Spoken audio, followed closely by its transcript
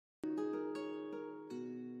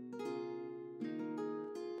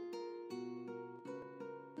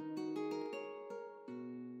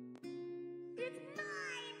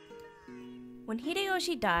When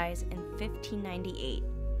Hideyoshi dies in 1598,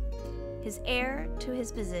 his heir to his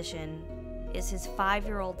position is his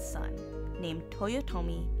 5-year-old son named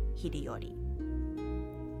Toyotomi Hideyori.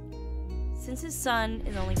 Since his son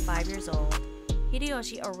is only 5 years old,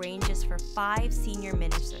 Hideyoshi arranges for 5 senior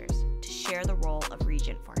ministers to share the role of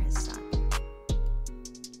regent for his son.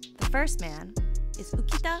 The first man is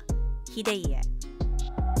Ukita Hideye.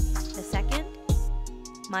 The second,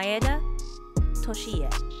 Maeda Toshie.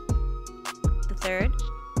 The third,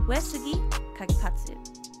 Uesugi Kagekatsu.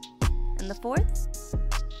 And the fourth,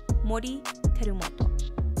 Mori Terumoto.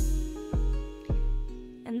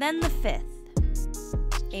 And then the fifth,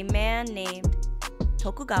 a man named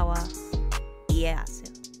Tokugawa Ieyasu.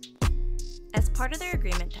 As part of their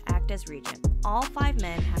agreement to act as regent, all 5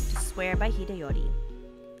 men have to swear by Hideyori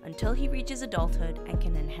until he reaches adulthood and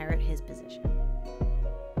can inherit his position.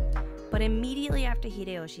 But immediately after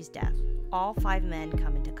Hideyoshi's death, all 5 men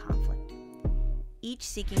come into conflict, each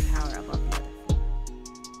seeking power above the other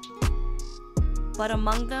 4. But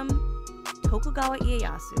among them, Tokugawa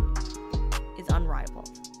Ieyasu is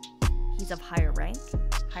unrivaled. He's of higher rank,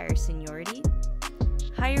 higher seniority,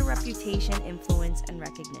 higher reputation, influence, and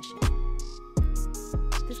recognition.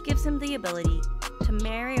 This gives him the ability to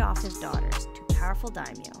marry off his daughters to powerful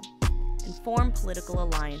daimyo and form political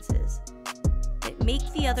alliances that make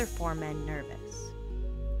the other 4 men nervous.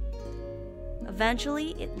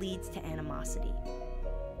 Eventually, it leads to animosity.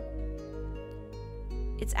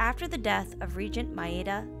 It's after the death of Regent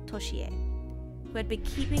Maeda Toshie, who had been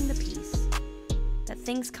keeping the peace, that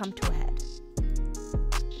things come to a head.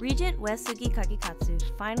 Regent Uesugi Kagekatsu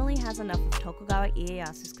finally has enough of Tokugawa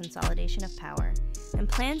Ieyasu's consolidation of power and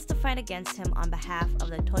plans to fight against him on behalf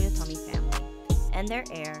of the Toyotomi family and their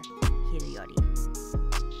heir, Hideyori.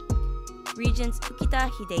 Regents Ukita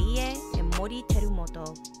Hideye and Mori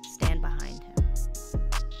Terumoto stand behind him.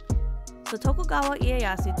 So Tokugawa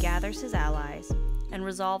Ieyasu gathers his allies and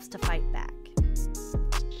resolves to fight back.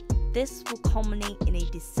 This will culminate in a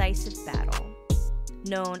decisive battle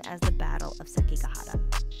known as the Battle of Sekigahara.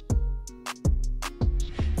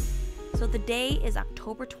 So the day is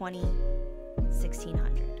October 20,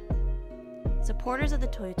 1600. Supporters of the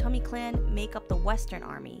Toyotomi clan make up the Western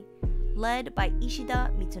Army, led by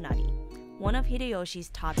Ishida Mitsunari, one of Hideyoshi's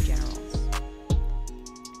top generals.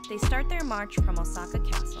 They start their march from Osaka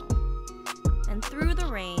Castle, and through the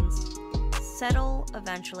rains, settle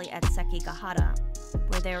eventually at Sekigahara,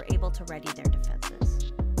 where they are able to ready their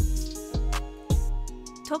defenses.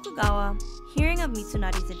 Tokugawa, hearing of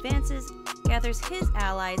Mitsunari's advances, gathers his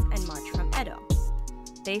allies and march from Edo.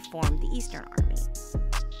 They form the Eastern Army.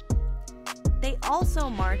 They also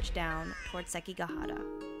march down towards Sekigahara.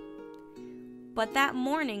 But that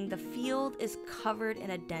morning, the field is covered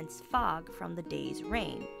in a dense fog from the day's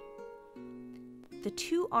rain. The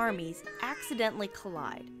 2 armies accidentally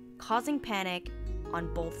collide, causing panic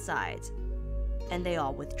on both sides, and they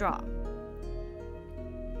all withdraw.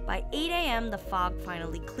 By 8 a.m., the fog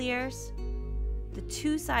finally clears, the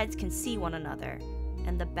 2 sides can see one another,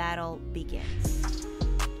 and the battle begins.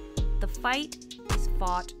 The fight is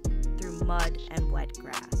fought through mud and wet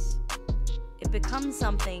grass. It becomes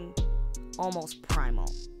something almost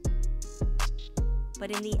primal.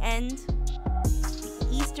 But in the end, the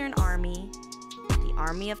Eastern Army, the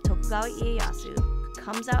army of Tokugawa Ieyasu,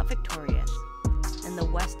 comes out victorious, and the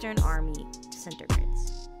Western Army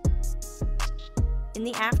disintegrates. In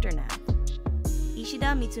the aftermath,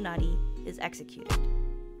 Ishida Mitsunari is executed,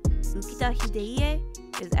 Ukita Hideye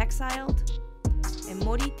is exiled, and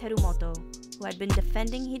Mori Terumoto, who had been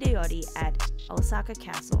defending Hideyori at Osaka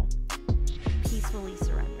Castle, peacefully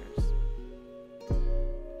surrenders.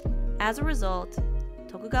 As a result,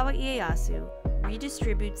 Tokugawa Ieyasu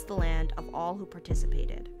redistributes the land of all who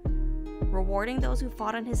participated, rewarding those who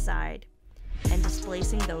fought on his side and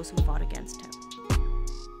displacing those who fought against him.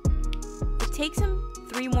 It takes him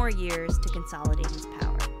 3 more years to consolidate his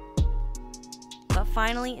power. But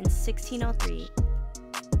finally, in 1603,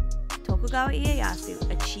 Tokugawa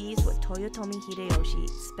Ieyasu achieves what Toyotomi Hideyoshi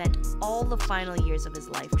spent all the final years of his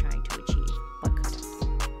life trying to achieve, but couldn't.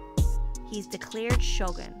 He's declared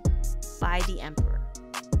shogun by the emperor,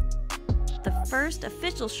 the first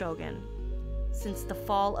official shogun since the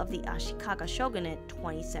fall of the Ashikaga shogunate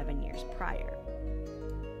 27 years prior.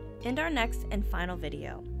 In our next and final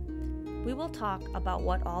video, we will talk about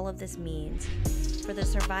what all of this means for the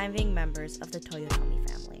surviving members of the Toyotomi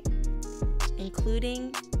family,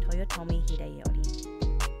 including Toyotomi Hideyori.